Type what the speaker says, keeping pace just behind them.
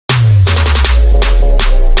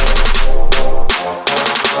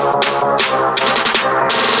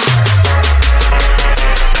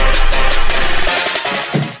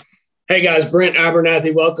Hey guys, Brent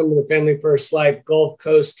Abernathy. Welcome to the Family First Life Gulf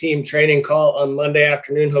Coast Team Training Call on Monday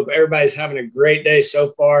afternoon. Hope everybody's having a great day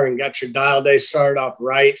so far and got your dial day started off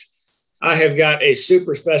right. I have got a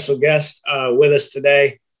super special guest with us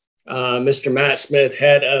today, Mr. Matt Smith,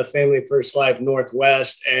 head of Family First Life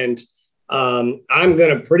Northwest. And I'm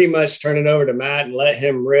going to pretty much turn it over to Matt and let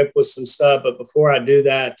him rip with some stuff. But before I do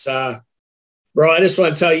that, bro, I just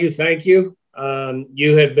want to tell you thank you.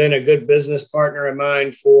 You have been a good business partner of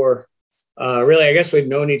mine for really, I guess we've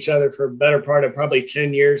known each other for a better part of probably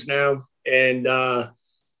 10 years now. And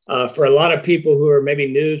for a lot of people who are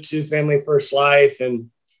maybe new to Family First Life and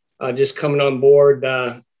just coming on board,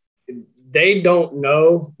 they don't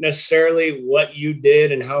know necessarily what you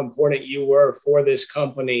did and how important you were for this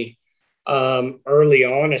company early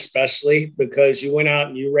on, especially because you went out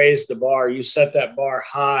and you raised the bar. You set that bar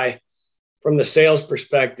high from the sales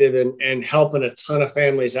perspective and helping a ton of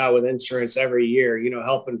families out with insurance every year,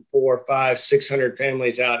 helping 400, 500, 600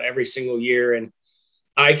 families out every single year. And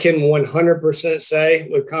I can 100% say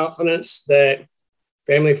with confidence that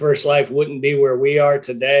Family First Life wouldn't be where we are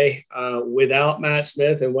today without Matt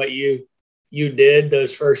Smith and what you did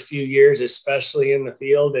those first few years, especially in the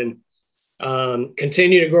field, and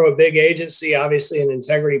continue to grow a big agency, obviously an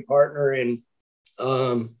integrity partner. And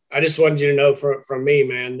I just wanted you to know from me,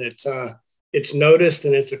 man, that it's noticed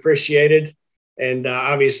and it's appreciated. And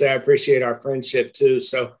obviously I appreciate our friendship too.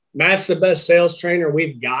 So Matt's the best sales trainer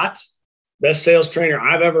we've got, best sales trainer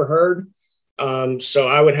I've ever heard. So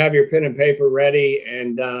I would have your pen and paper ready,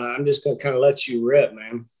 and I'm just going to kind of let you rip,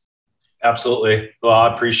 man. Absolutely. Well,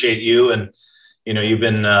 I appreciate you. And, you've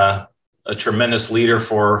been a tremendous leader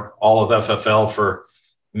for all of FFL for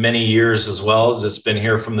many years, as well as it's been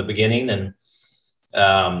here from the beginning. And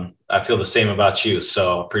I feel the same about you.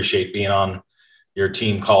 So appreciate being on your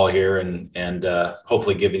team call here and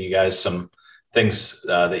hopefully giving you guys some things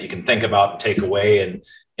that you can think about and take away and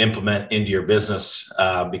implement into your business.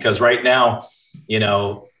 Because right now,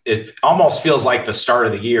 it almost feels like the start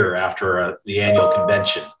of the year after the annual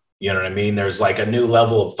convention. You know what I mean? There's like a new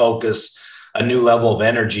level of focus, a new level of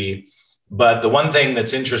energy. But the one thing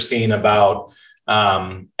that's interesting about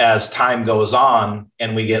as time goes on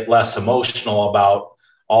and we get less emotional about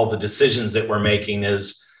all the decisions that we're making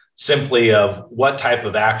is simply of what type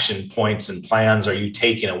of action points and plans are you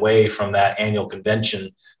taking away from that annual convention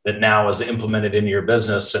that now is implemented into your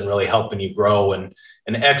business and really helping you grow and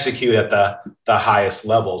execute at the highest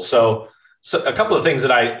level. So a couple of things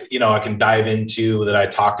that I can dive into that I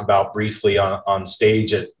talked about briefly on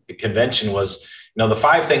stage at the convention was, the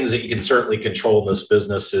 5 things that you can certainly control in this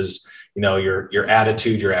business is, your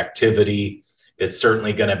attitude, your activity. It's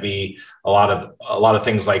certainly going to be a lot of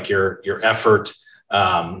things like your effort.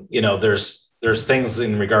 There's things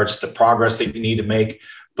in regards to the progress that you need to make.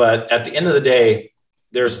 But at the end of the day,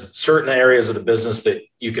 there's certain areas of the business that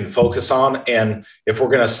you can focus on. And if we're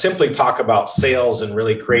going to simply talk about sales and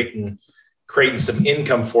really creating some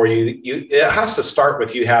income for you, it has to start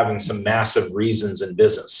with you having some massive reasons in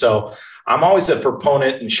business. So I'm always a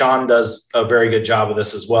proponent, and Sean does a very good job of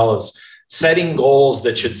this as well, as setting goals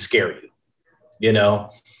that should scare you,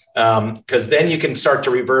 because then you can start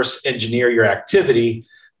to reverse engineer your activity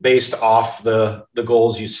based off the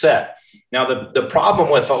goals you set. Now, the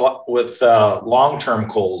problem with long-term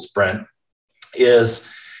goals, Brent, is,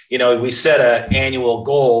 we set an annual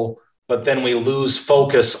goal, but then we lose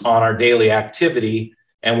focus on our daily activity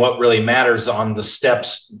and what really matters on the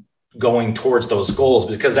steps going towards those goals.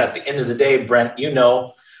 Because at the end of the day, Brent,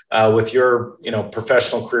 with your,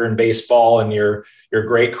 professional career in baseball and your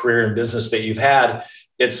great career in business that you've had,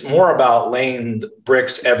 it's more about laying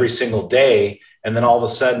bricks every single day. And then all of a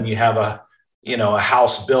sudden you have a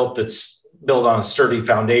house built that's built on a sturdy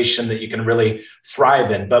foundation that you can really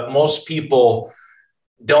thrive in. But most people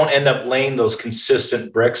don't end up laying those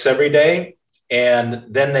consistent bricks every day. And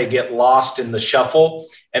then they get lost in the shuffle,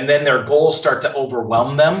 and then their goals start to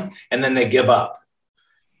overwhelm them, and then they give up,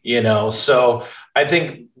 So I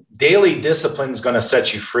think daily discipline is going to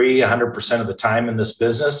set you free 100% of the time in this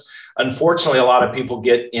business. Unfortunately, a lot of people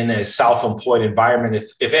get in a self-employed environment.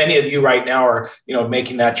 If any of you right now are,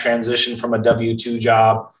 making that transition from a W-2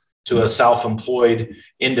 job to a self-employed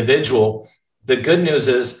individual, the good news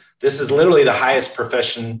is this is literally the highest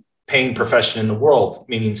paying profession in the world,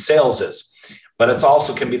 meaning sales is. But it's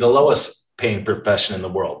also can be the lowest paying profession in the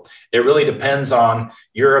world. It really depends on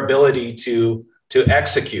your ability to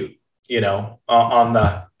execute, on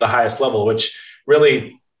the highest level, which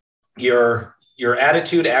really your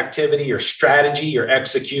attitude, activity, your strategy, your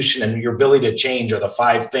execution, and your ability to change are the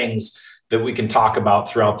 5 things that we can talk about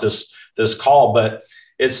throughout this call. But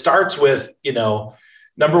it starts with,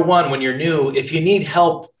 number one, when you're new, if you need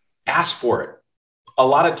help ask for it. A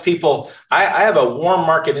lot of people, I have a warm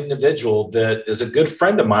market individual that is a good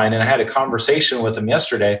friend of mine, and I had a conversation with him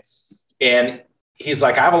yesterday, and he's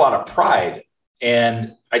like, I have a lot of pride,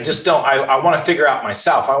 and I just don't, I want to figure out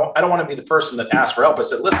myself. I don't want to be the person that asks for help. I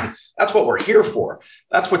said, listen, that's what we're here for.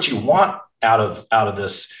 That's what you want out of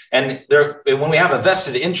this. And when we have a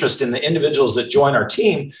vested interest in the individuals that join our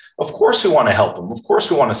team, of course we want to help them. Of course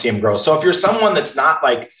we want to see them grow. So if you're someone that's not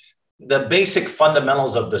like the basic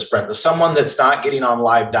fundamentals of this, Brent, someone that's not getting on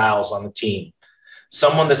live dials on the team,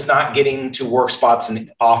 someone that's not getting to work spots in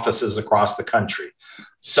offices across the country,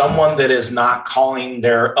 someone that is not calling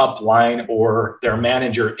their upline or their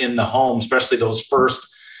manager in the home, especially those first,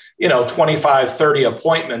 25, 30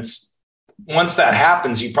 appointments. Once that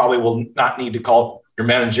happens, you probably will not need to call your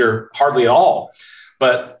manager hardly at all.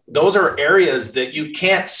 But those are areas that you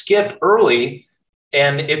can't skip early.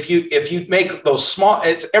 And if you make those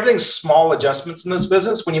everything's small adjustments in this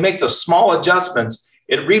business. When you make those small adjustments,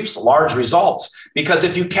 it reaps large results. Because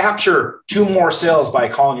if you capture 2 more sales by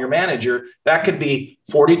calling your manager, that could be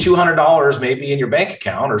 $4,200 maybe in your bank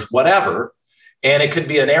account or whatever. And it could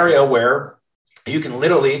be an area where you can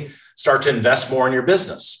literally start to invest more in your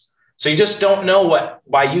business. So you just don't know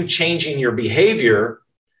by you changing your behavior,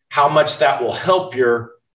 how much that will help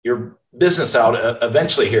your business out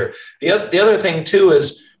eventually here. The other thing too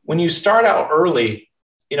is when you start out early,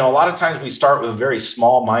 a lot of times we start with a very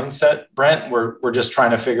small mindset, Brent. We're just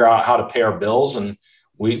trying to figure out how to pay our bills, and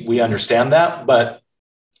we understand that. But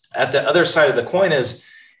at the other side of the coin is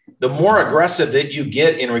the more aggressive that you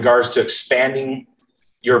get in regards to expanding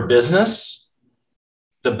your business,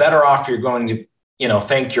 the better off you're going to,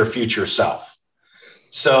 thank your future self.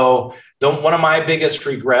 So one of my biggest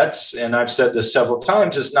regrets, and I've said this several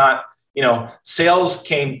times, is not, sales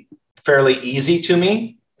came fairly easy to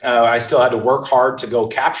me. I still had to work hard to go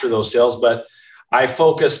capture those sales, but I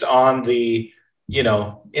focused on the,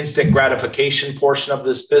 instant gratification portion of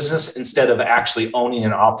this business instead of actually owning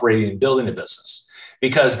and operating and building a business.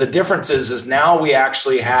 Because the difference is now we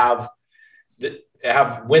actually have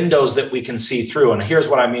windows that we can see through. And here's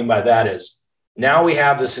what I mean by that is now we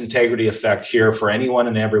have this integrity effect here for anyone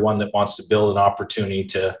and everyone that wants to build an opportunity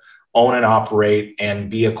to own and operate and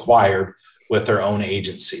be acquired with their own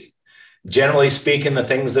agency. Generally speaking, the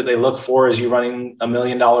things that they look for is you running $1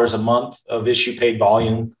 million a month of issue paid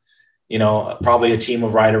volume, probably a team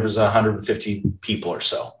of writers, 150 people or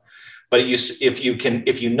so. But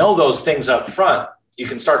if you know those things up front, you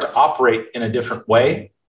can start to operate in a different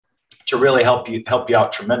way to really help you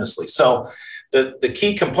out tremendously. So the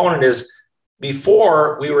key component is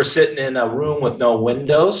before we were sitting in a room with no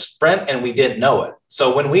windows, Brent, and we didn't know it.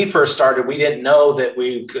 So when we first started, we didn't know that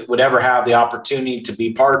we would ever have the opportunity to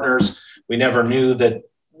be partners. We never knew that,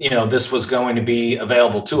 this was going to be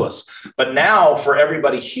available to us. But now for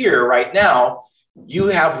everybody here right now, you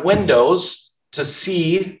have windows to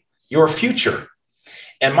see your future.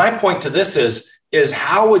 And my point to this is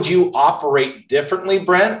how would you operate differently,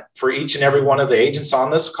 Brent, for each and every one of the agents on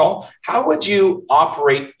this call? How would you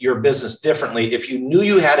operate your business differently if you knew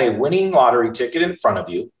you had a winning lottery ticket in front of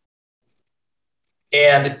you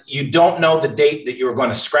and you don't know the date that you were going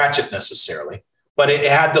to scratch it necessarily, but it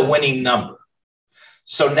had the winning number?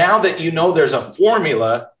 So now that you know there's a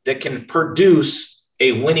formula that can produce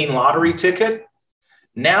a winning lottery ticket,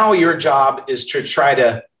 now your job is to try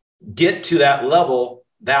to get to that level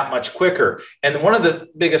that much quicker. And one of the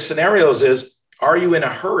biggest scenarios is, are you in a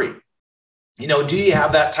hurry? Do you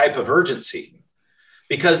have that type of urgency?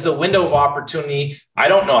 Because the window of opportunity, I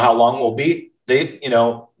don't know how long will be.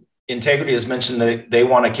 Integrity has mentioned that they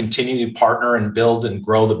want to continue to partner and build and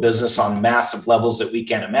grow the business on massive levels that we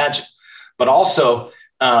can't imagine. But also,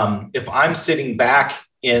 if I'm sitting back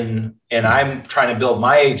and I'm trying to build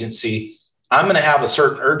my agency, I'm going to have a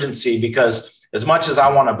certain urgency because as much as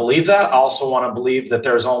I want to believe that, I also want to believe that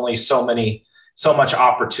there's only so much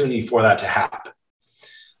opportunity for that to happen.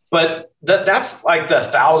 But that's like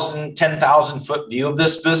the 10,000 foot view of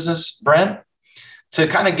this business, Brent. To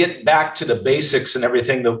kind of get back to the basics and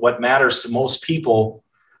everything that what matters to most people,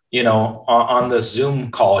 on this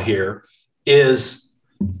Zoom call here is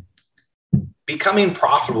becoming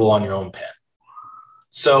profitable on your own pen.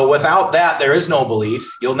 So without that, there is no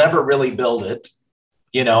belief. You'll never really build it.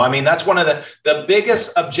 That's one of the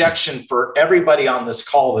biggest objection for everybody on this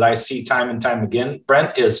call that I see time and time again,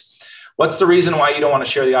 Brent, is what's the reason why you don't want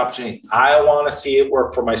to share the opportunity? I want to see it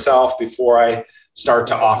work for myself before I start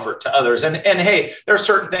to offer it to others. And hey, there are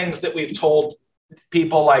certain things that we've told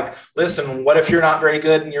people like, listen, what if you're not very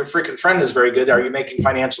good and your freaking friend is very good? Are you making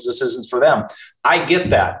financial decisions for them? I get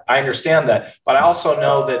that. I understand that. But I also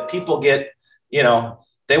know that people get,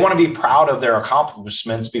 They want to be proud of their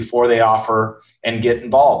accomplishments before they offer and get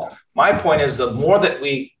involved. My point is, the more that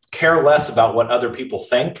we care less about what other people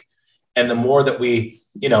think, and the more that we,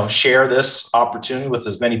 share this opportunity with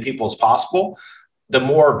as many people as possible, the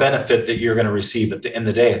more benefit that you're going to receive at the end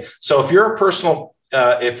of the day. So if you're a personal,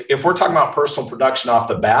 if we're talking about personal production off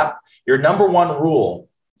the bat, your number one rule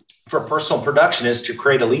for personal production is to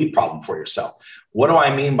create a lead problem for yourself. What do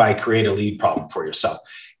I mean by create a lead problem for yourself?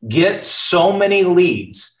 Get so many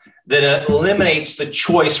leads that it eliminates the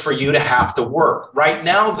choice for you to have to work. Right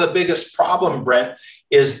now, the biggest problem, Brent,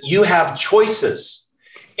 is you have choices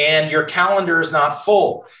and your calendar is not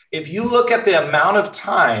full. If you look at the amount of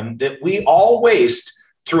time that we all waste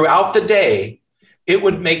throughout the day, it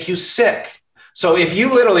would make you sick. So if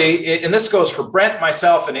you literally, and this goes for Brent,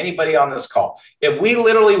 myself, and anybody on this call, if we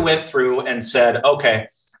literally went through and said, okay,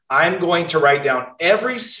 I'm going to write down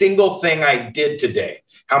every single thing I did today,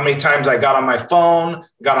 how many times I got on my phone,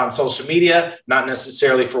 got on social media, not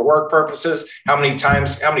necessarily for work purposes, how many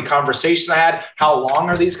conversations I had, how long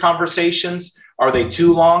are these conversations? Are they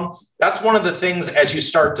too long? That's one of the things as you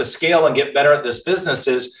start to scale and get better at this business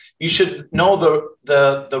is you should know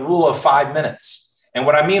the rule of 5 minutes. And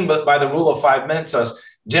what I mean by the rule of 5 minutes is,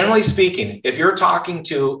 generally speaking, if you're talking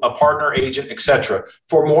to a partner, agent, etc.,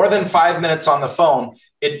 for more than 5 minutes on the phone,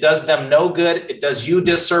 it does them no good. It does you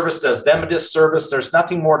disservice, does them a disservice. There's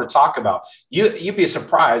nothing more to talk about. You'd be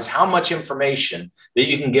surprised how much information that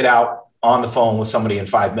you can get out on the phone with somebody in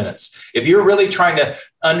 5 minutes. If you're really trying to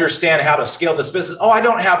understand how to scale this business, I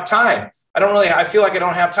don't have time. I feel like I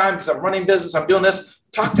don't have time because I'm running business, I'm doing this.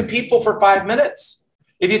 Talk to people for 5 minutes.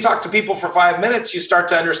 If you talk to people for 5 minutes, you start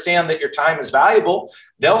to understand that your time is valuable.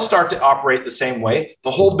 They'll start to operate the same way.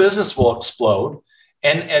 The whole business will explode.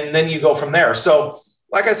 And then you go from there. So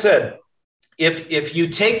like I said, if you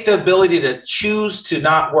take the ability to choose to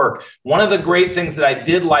not work, one of the great things that I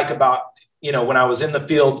did like about, when I was in the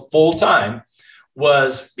field full time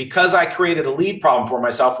was because I created a lead problem for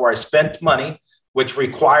myself where I spent money, which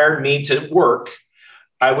required me to work.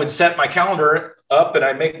 I would set my calendar up and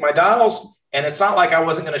I'd make my dials. And it's not like I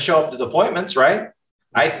wasn't going to show up to the appointments, right?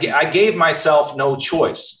 I gave myself no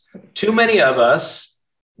choice. Too many of us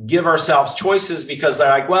give ourselves choices because they're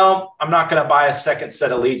like, well, I'm not going to buy a second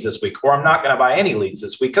set of leads this week, or I'm not going to buy any leads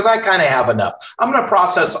this week because I kind of have enough. I'm going to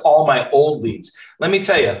process all my old leads. Let me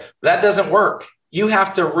tell you, that doesn't work. You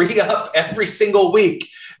have to re-up every single week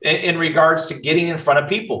in regards to getting in front of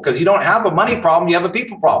people because you don't have a money problem. You have a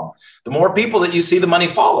people problem. The more people that you see, the money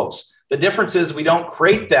follows. The difference is we don't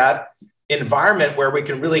create that environment where we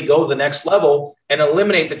can really go to the next level and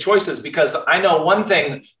eliminate the choices, because I know one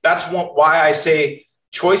thing, why I say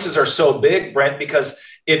choices are so big, Brent, because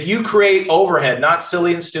if you create overhead, not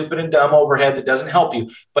silly and stupid and dumb overhead that doesn't help you,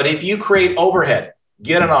 but if you create overhead,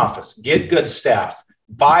 get an office, get good staff,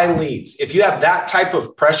 buy leads. If you have that type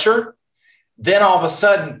of pressure, then all of a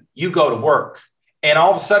sudden you go to work. And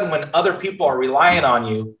all of a sudden when other people are relying on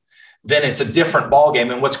you, then it's a different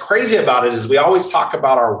ballgame. And what's crazy about it is we always talk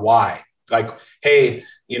about our why. Like, hey,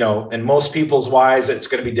 and most people's whys, it's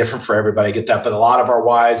going to be different for everybody. I get that. But a lot of our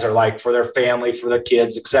whys are like for their family, for their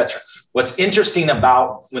kids, etc. What's interesting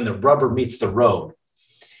about when the rubber meets the road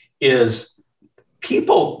is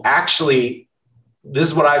people actually, this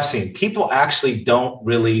is what I've seen. People actually don't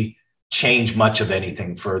really change much of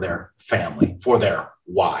anything for their family, for their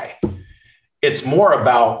why. It's more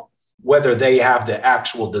about whether they have the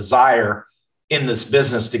actual desire in this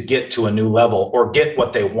business to get to a new level or get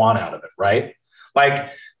what they want out of it, right? Like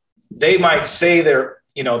they might say they're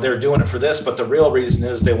doing it for this, but the real reason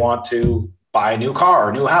is they want to buy a new car or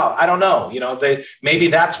a new house. I don't know. Maybe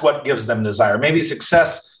that's what gives them desire. Maybe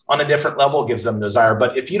success on a different level gives them desire.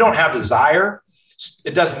 But if you don't have desire,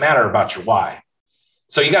 it doesn't matter about your why.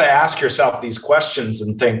 So you got to ask yourself these questions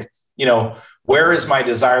and think, where is my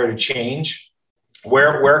desire to change?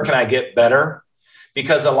 Where can I get better?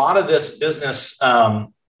 Because a lot of this business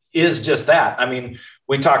is just that. I mean,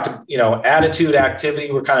 we talked, attitude,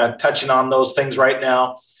 activity. We're kind of touching on those things right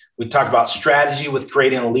now. We talked about strategy with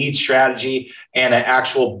creating a lead strategy and an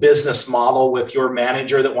actual business model with your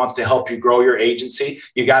manager that wants to help you grow your agency.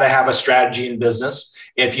 You got to have a strategy in business.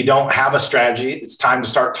 If you don't have a strategy, it's time to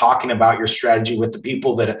start talking about your strategy with the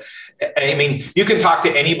people you can talk to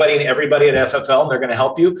anybody and everybody at FFL and they're going to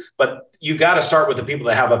help you, but you got to start with the people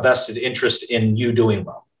that have a vested interest in you doing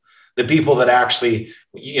well. The people that actually,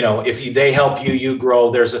 if they help you, you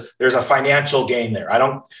grow, there's a financial gain there.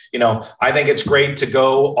 I think it's great to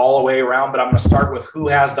go all the way around, but I'm going to start with who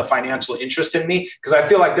has the financial interest in me because I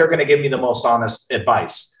feel like they're going to give me the most honest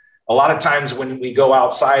advice. A lot of times when we go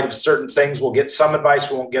outside of certain things, we'll get some advice.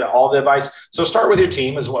 We won't get all the advice. So start with your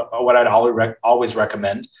team is what I'd always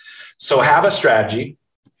recommend. So have a strategy.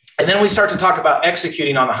 And then we start to talk about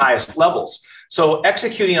executing on the highest levels. So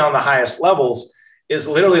executing on the highest levels is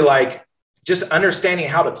literally like just understanding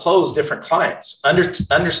how to close different clients,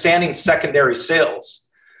 understanding secondary sales,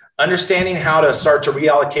 understanding how to start to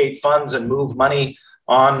reallocate funds and move money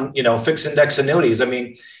on, fixed index annuities. I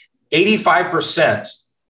mean, 85%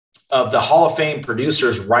 of the Hall of Fame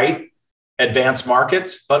producers write advanced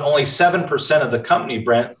markets, but only 7% of the company,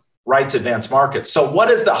 Brent, writes advanced markets. So what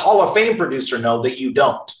does the Hall of Fame producer know that you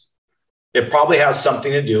don't? It probably has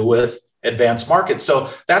something to do with advanced markets. So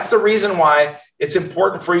that's the reason why it's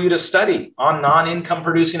important for you to study on non-income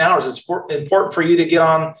producing hours. It's important for you to get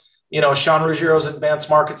on, Sean Ruggiero's advanced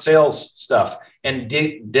market sales stuff and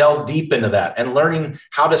delve deep into that and learning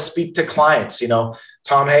how to speak to clients.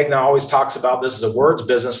 Tom Hagner always talks about this is a words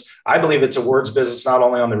business. I believe it's a words business, not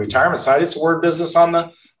only on the retirement side, it's a word business on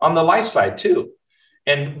the life side too.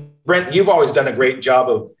 And Brent, you've always done a great job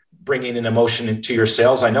of bringing an emotion into your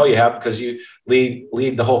sales. I know you have, because you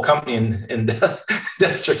lead the whole company in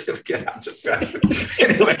death certificate. I'm just saying.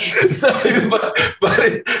 Anyway, but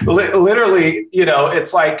literally,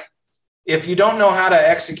 it's like, if you don't know how to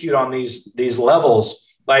execute on these levels,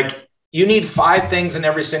 like you need 5 things in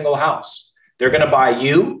every single house. They're going to buy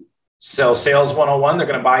you, sell sales 101. They're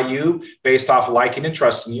going to buy you based off liking and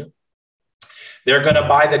trusting you. They're going to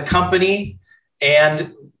buy the company,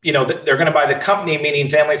 and they're going to buy the company, meaning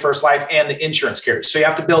Family First Life, and the insurance carrier. So you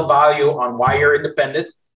have to build value on why you're independent.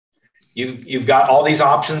 You've got all these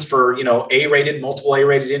options for, A-rated, multiple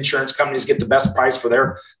A-rated insurance companies get the best price for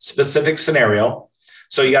their specific scenario.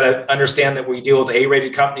 So you got to understand that we deal with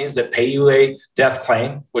A-rated companies that pay you a death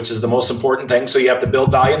claim, which is the most important thing. So you have to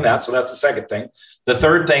build value in that. So that's the second thing. The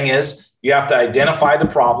third thing is you have to identify the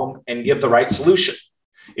problem and give the right solution.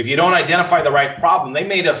 If you don't identify the right problem, they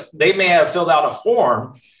may have filled out a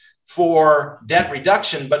form for debt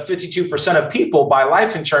reduction, but 52% of people buy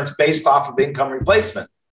life insurance based off of income replacement.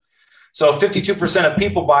 So 52% of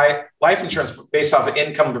people buy life insurance based off of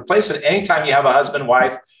income replacement. Anytime you have a husband,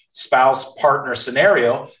 wife, spouse, partner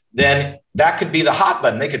scenario, then that could be the hot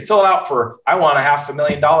button. They could fill it out for, I want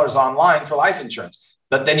 $500,000 online for life insurance.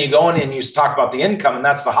 But then you go in and you talk about the income, and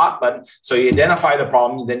that's the hot button. So you identify the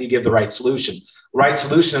problem, then you give the right solution. Right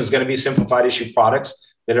solution is going to be simplified issue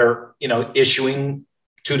products that are, issuing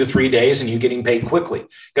 2 to 3 days and you getting paid quickly,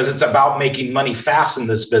 because it's about making money fast in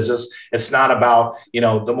this business. It's not about,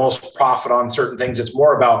 the most profit on certain things. It's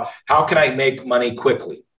more about how can I make money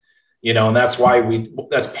quickly? And that's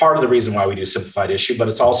part of the reason why we do simplified issue, but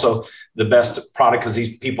it's also the best product because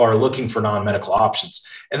these people are looking for non-medical options.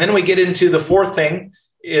 And then we get into the fourth thing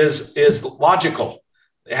is logical.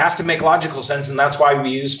 It has to make logical sense. And that's why we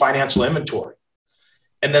use financial inventory.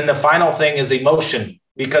 And then the final thing is emotion,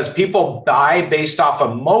 because people buy based off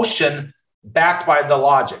emotion backed by the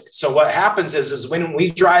logic. So what happens is when we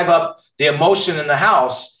drive up the emotion in the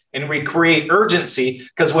house and we create urgency,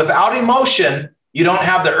 because without emotion, you don't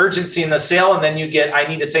have the urgency in the sale. And then you get, I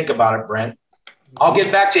need to think about it, Brent. I'll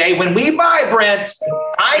get back to you. Hey, when we buy, Brent,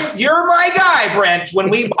 you're my guy, Brent, when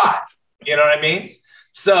we buy. You know what I mean?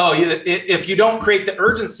 So if you don't create the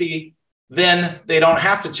urgency, then they don't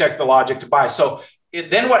have to check the logic to buy. So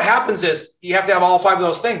then what happens is you have to have all 5 of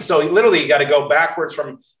those things. So literally you got to go backwards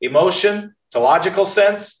from emotion to logical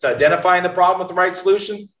sense, to identifying the problem with the right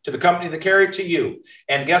solution, to the company, the carrier, to you.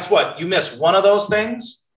 And guess what? You miss one of those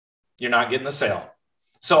things, you're not getting the sale.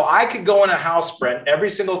 So I could go in a house, Brent, every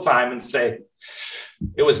single time and say,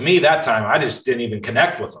 it was me that time. I just didn't even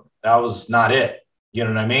connect with them. That was not it. You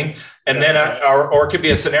know what I mean? And then, or it could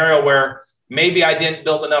be a scenario where maybe I didn't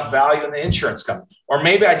build enough value in the insurance company, or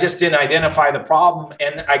maybe I just didn't identify the problem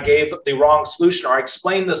and I gave the wrong solution, or I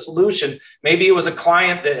explained the solution. Maybe it was a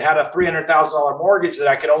client that had a $300,000 mortgage that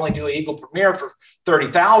I could only do Eagle Premier for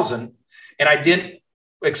 $30,000. And I didn't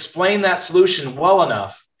explain that solution well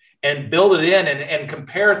enough and build it in and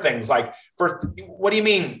compare things like, what do you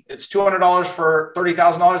mean? It's $200 for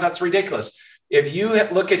 $30,000. That's ridiculous. If you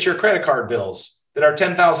look at your credit card bills that are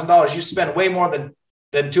 $10,000, you spend way more than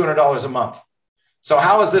 $200 a month. So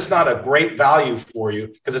how is this not a great value for you?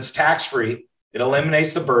 Because it's tax-free. It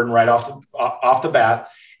eliminates the burden right off the bat.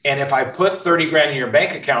 And if I put 30 grand in your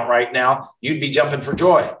bank account right now, you'd be jumping for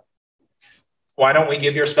joy. Why don't we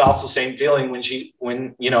give your spouse the same feeling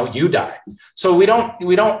when you die? So we don't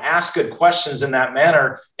ask good questions in that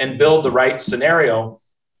manner and build the right scenario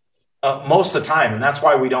most of the time. And that's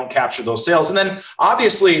why we don't capture those sales. And then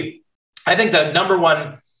obviously, I think the number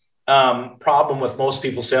one problem with most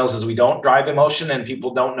people's sales is we don't drive emotion, and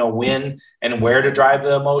people don't know when and where to drive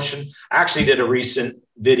the emotion. I actually did a recent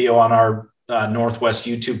video on our Northwest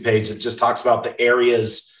YouTube page that just talks about the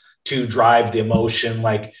areas to drive the emotion,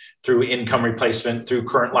 like through income replacement, through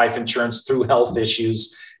current life insurance, through health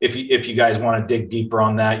issues. If you guys want to dig deeper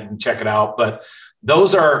on that, you can check it out. But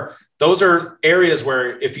those are areas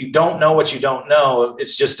where if you don't know what you don't know,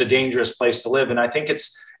 it's just a dangerous place to live. And I think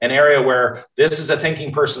it's an area where this is a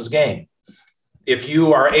thinking person's game. If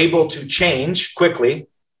you are able to change quickly,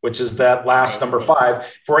 which is that last number 5,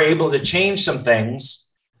 if we're able to change some things,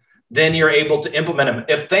 then you're able to implement them.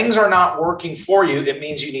 If things are not working for you, it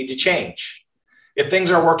means you need to change. If things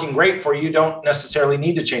are working great for you, you don't necessarily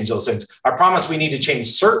need to change those things. I promise we need to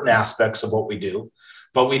change certain aspects of what we do,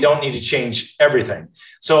 but we don't need to change everything.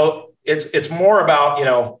 So it's more about,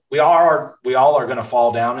 we all are going to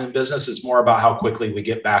fall down in business. It's more about how quickly we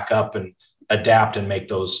get back up and adapt and make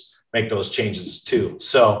those changes too.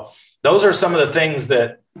 So those are some of the things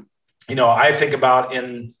that, I think about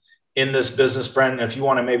in this business, Brent. And if you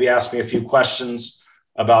want to maybe ask me a few questions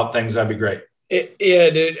about things, that'd be great. Yeah,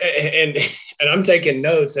 dude. And I'm taking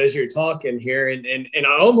notes as you're talking here. And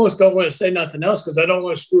I almost don't want to say nothing else because I don't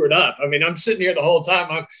want to screw it up. I mean, I'm sitting here the whole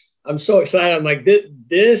time. I'm so excited. I'm like,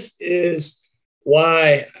 this is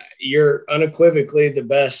why you're unequivocally the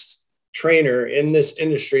best trainer in this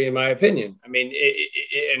industry, in my opinion. I mean,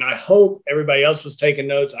 and I hope everybody else was taking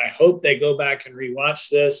notes. I hope they go back and rewatch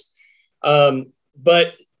this.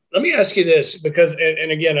 But let me ask you this, because,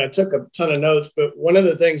 and again, I took a ton of notes, but one of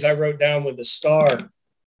the things I wrote down with the star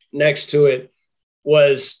next to it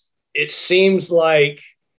was, it seems like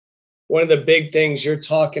one of the big things you're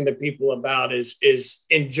talking to people about is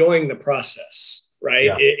enjoying the process,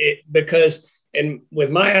 right? Yeah. Because, and with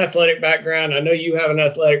my athletic background, I know you have an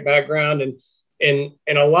athletic background, and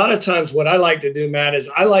a lot of times what I like to do, Matt, is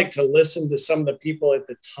I like to listen to some of the people at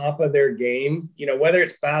the top of their game, whether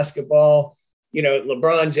it's basketball,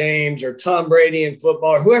 LeBron James or Tom Brady in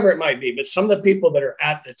football or whoever it might be, but some of the people that are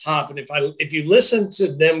at the top. And if you listen to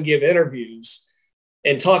them give interviews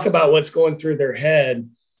and talk about what's going through their head,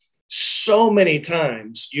 so many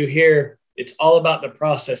times you hear it's all about the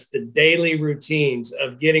process, the daily routines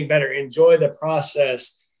of getting better, enjoy the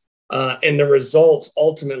process, and the results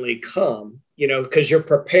ultimately come, because you're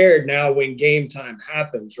prepared now when game time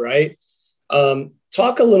happens, right?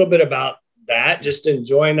 Talk a little bit about that, just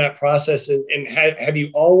enjoying that process. And have you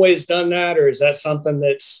always done that, or is that something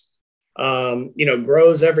that's,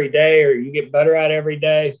 grows every day, or you get better at every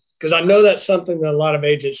day? Because I know that's something that a lot of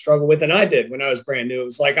agents struggle with. And I did when I was brand new. It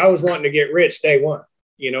was like, I was wanting to get rich day one.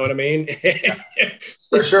 You know what I mean? Yeah,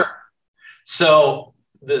 for sure. So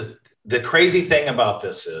the crazy thing about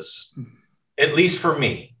this is, at least for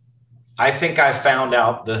me, I think I found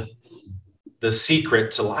out the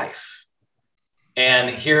secret to life. And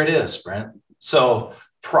here it is, Brent. So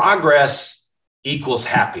progress equals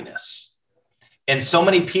happiness. And so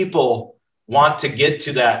many people want to get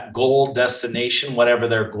to that goal destination, whatever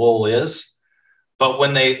their goal is. But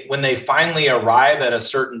when they finally arrive at a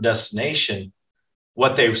certain destination,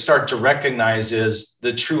 what they start to recognize is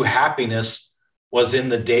the true happiness was in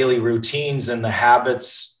the daily routines and the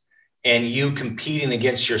habits, and you competing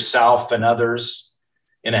against yourself and others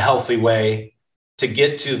in a healthy way to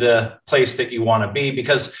get to the place that you want to be.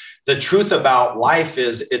 Because the truth about life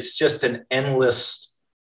is it's just an endless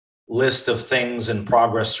list of things and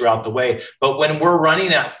progress throughout the way. But when we're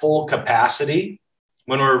running at full capacity,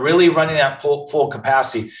 when we're really running at full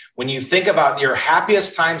capacity, when you think about your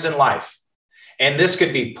happiest times in life, and this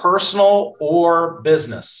could be personal or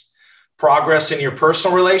business, progress in your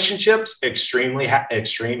personal relationships, extreme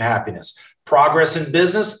happiness. Progress in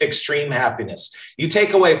business, extreme happiness. You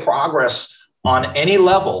take away progress on any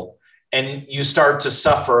level, and you start to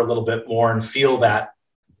suffer a little bit more and feel that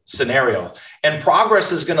scenario. And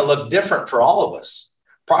progress is going to look different for all of us.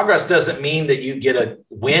 Progress doesn't mean that you get a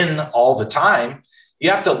win all the time. You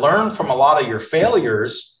have to learn from a lot of your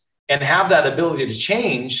failures and have that ability to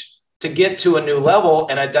change to get to a new level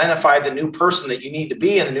and identify the new person that you need to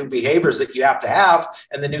be and the new behaviors that you have to have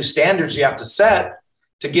and the new standards you have to set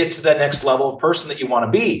to get to the next level of person that you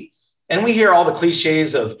want to be. And we hear all the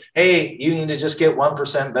cliches of, hey, you need to just get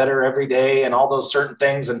 1% better every day and all those certain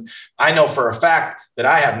things. And I know for a fact that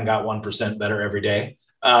I haven't got 1% better every day.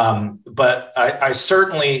 But I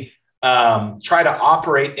certainly try to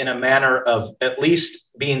operate in a manner of at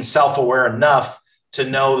least being self-aware enough to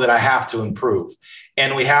know that I have to improve.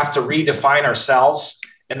 And we have to redefine ourselves.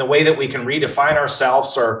 And the way that we can redefine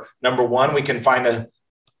ourselves are, number one, we can find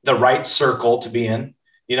the right circle to be in.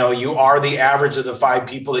 You know, you are the average of the 5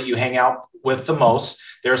 people that you hang out with the most.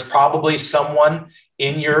 There's probably someone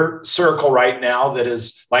in your circle right now that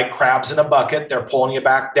is like crabs in a bucket. They're pulling you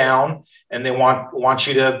back down, and they want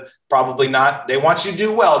you to they want you to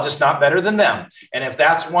do well, just not better than them. And if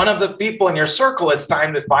that's one of the people in your circle, it's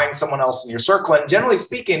time to find someone else in your circle. And generally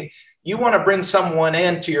speaking, you want to bring someone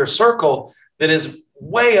into your circle that is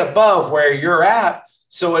way above where you're at,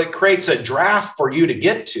 so it creates a draft for you to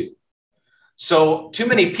get to. So too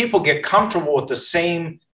many people get comfortable with the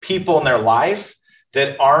same people in their life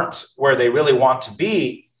that aren't where they really want to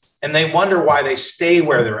be, and they wonder why they stay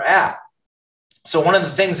where they're at. So one of the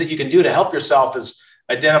things that you can do to help yourself is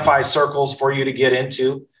identify circles for you to get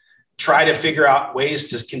into, try to figure out ways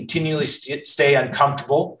to continually stay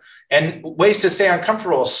uncomfortable, and ways to stay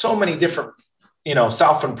uncomfortable. So many different,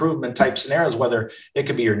 self-improvement type scenarios, whether it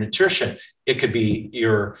could be your nutrition, it could be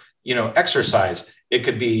your, exercise, it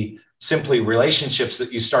could be simply relationships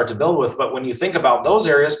that you start to build with. But when you think about those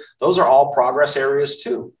areas, those are all progress areas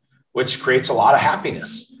too, which creates a lot of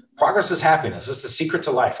happiness. Progress is happiness. It's the secret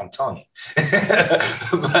to life, I'm telling you. I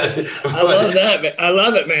love that. I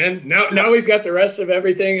love it, man. Now we've got the rest of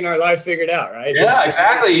everything in our life figured out, right? Yeah,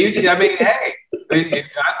 exactly. Hey,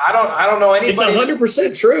 I don't know anybody. It's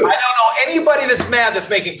 100% true. I don't know anybody that's mad that's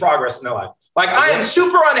making progress in their life. Like, I am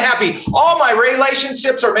super unhappy. All my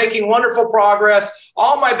relationships are making wonderful progress.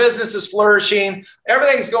 All my business is flourishing.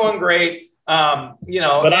 Everything's going great. But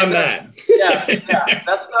I'm mad. Yeah.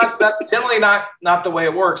 That's generally not the way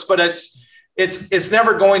it works, but it's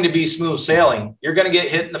never going to be smooth sailing. You're going to get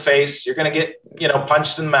hit in the face. You're going to get,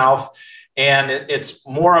 punched in the mouth. And it's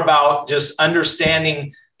more about just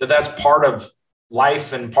understanding that that's part of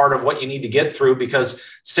life and part of what you need to get through, because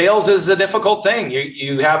sales is a difficult thing.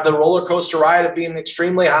 You have the roller coaster ride of being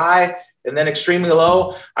extremely high and then extremely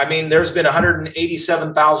low. I mean, there's been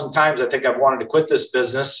 187,000 times I think I've wanted to quit this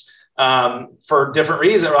business for different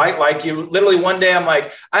reasons, right? Like, you literally one day I'm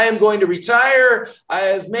like, I am going to retire.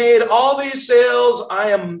 I've made all these sales. I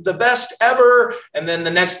am the best ever. And then the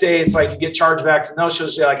next day it's like you get charged back to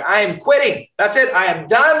no-shows. You're like, I am quitting. That's it. I am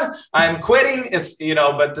done. I am quitting. It's,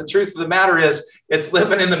 but the truth of the matter is it's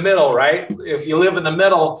living in the middle, right? If you live in the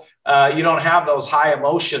middle, you don't have those high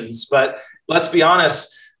emotions. But let's be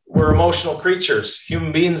honest, we're emotional creatures,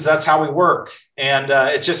 human beings. That's how we work. And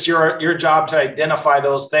it's just your job to identify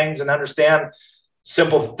those things and understand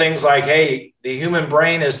simple things like, hey, the human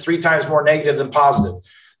brain is 3 times more negative than positive.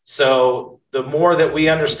 So the more that we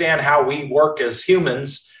understand how we work as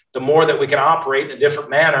humans, the more that we can operate in a different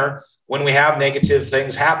manner when we have negative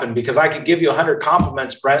things happen. Because I could give you 100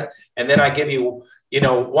 compliments, Brent, and then I give you,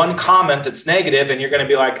 one comment that's negative, and you're going to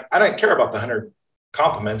be like, I don't care about the 100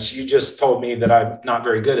 compliments. You just told me that I'm not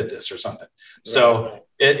very good at this or something. Right. So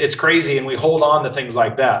it's crazy. And we hold on to things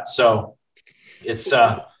like that. So it's,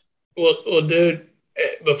 well, dude,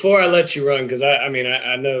 before I let you run, cause I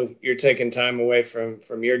know you're taking time away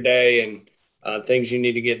from your day and things you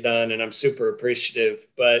need to get done. And I'm super appreciative,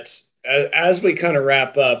 but as we kind of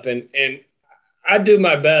wrap up, and I do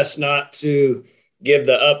my best not to give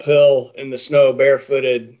the uphill in the snow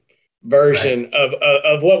barefooted version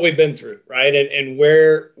of what we've been through, right? And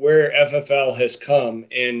where FFL has come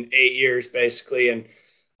in 8 years, basically. And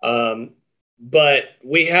but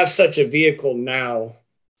we have such a vehicle now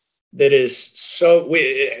that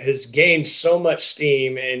has gained so much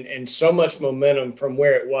steam and so much momentum from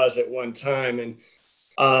where it was at one time.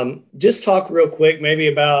 And just talk real quick, maybe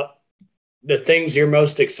about the things you're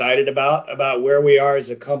most excited about where we are as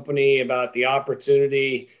a company, about the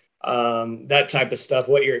opportunity, that type of stuff,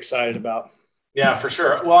 what you're excited about. Yeah, for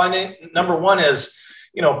sure. Well, I mean, number one is,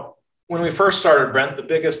 when we first started, Brent, the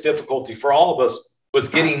biggest difficulty for all of us was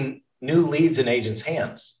getting new leads in agents'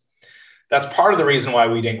 hands. That's part of the reason why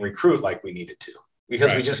we didn't recruit like we needed to,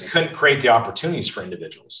 because we just couldn't create the opportunities for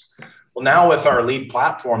individuals. Well, now with our lead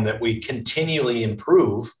platform that we continually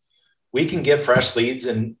improve, we can get fresh leads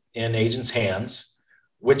in agents' hands,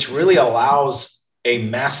 which really allows a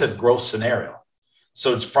massive growth scenario.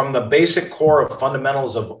 So it's from the basic core of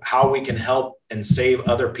fundamentals of how we can help and save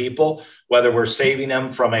other people, whether we're saving them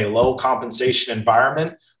from a low compensation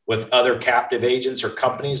environment with other captive agents or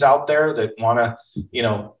companies out there that want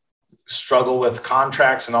to, struggle with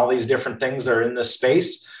contracts and all these different things that are in this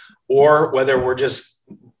space, or whether we're just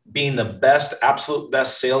being the absolute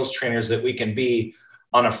best sales trainers that we can be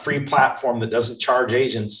on a free platform that doesn't charge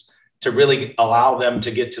agents to really allow them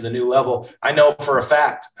to get to the new level. I know for a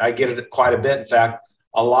fact, I get it quite a bit. In fact,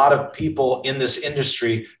 a lot of people in this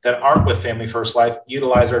industry that aren't with Family First Life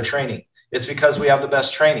utilize our training. It's because we have the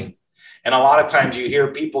best training. And a lot of times you hear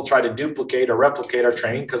people try to duplicate or replicate our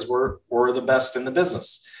training because we're the best in the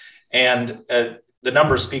business. And the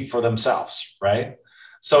numbers speak for themselves, right?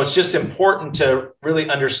 So it's just important to really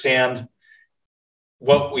understand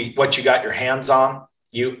what you got your hands on.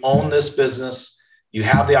 You own this business. You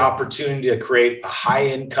have the opportunity to create a high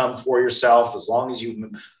income for yourself as long as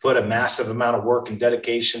you put a massive amount of work and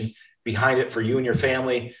dedication behind it for you and your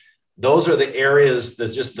family. Those are the areas,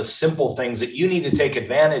 that's just the simple things that you need to take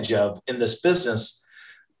advantage of in this business,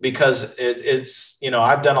 because it's,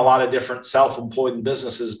 I've done a lot of different self-employed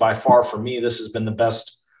businesses. By far for me, this has been the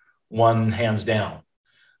best one, hands down.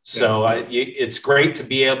 So it's great to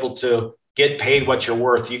be able to get paid what you're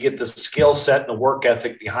worth. You get the skill set and the work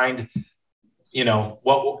ethic behind,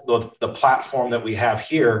 what the platform that we have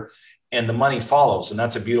here, and the money follows. And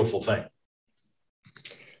that's a beautiful thing.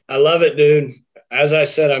 I love it, dude. As I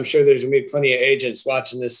said, I'm sure there's gonna be plenty of agents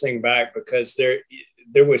watching this thing back, because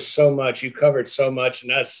there was so much, you covered so much.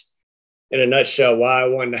 And that's, in a nutshell, why I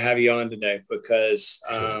wanted to have you on today, because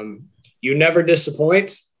you never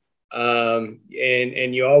disappoint.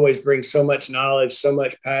 And you always bring so much knowledge, so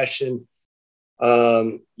much passion,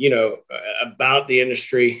 about the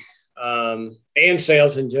industry, and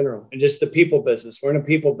sales in general, and just the people business. We're in a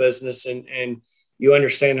people business, and you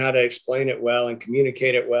understand how to explain it well and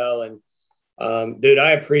communicate it well. And dude,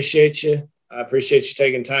 I appreciate you. I appreciate you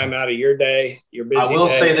taking time out of your day. Your busy I will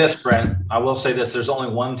day. say this, Brent. I will say this. There's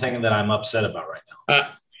only one thing that I'm upset about right now.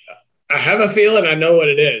 I have a feeling I know what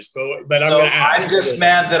it is, but so I'm going to ask. I'm just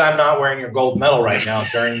mad that I'm not wearing your gold medal right now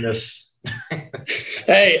during this.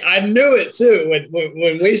 Hey, I knew it too.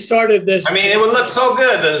 When we started this, I mean, it would look so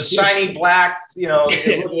good. The shiny black,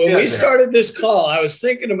 when we started this call, I was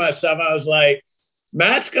thinking to myself, I was like,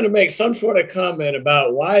 Matt's going to make some sort of comment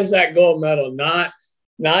about why is that gold medal not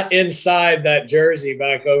inside that jersey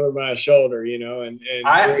back over my shoulder, and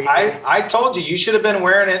I told you should have been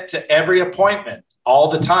wearing it to every appointment all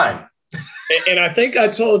the time. And I think I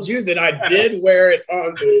told you that I did wear it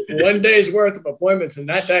on 1 day's worth of appointments, and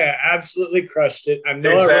that day I absolutely crushed it. I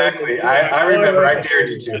know exactly. I remember I dared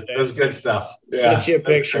you to. It was good stuff. Yeah, sent you a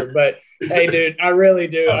picture, but hey, dude, I really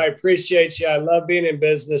do. I appreciate you. I love being in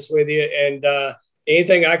business with you, and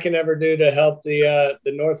anything I can ever do to help the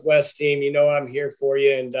Northwest team, I'm here for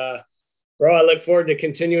you. And bro, I look forward to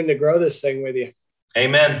continuing to grow this thing with you.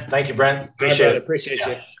 Amen. Thank you, Brent. Appreciate it. Appreciate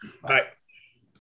you. Bye.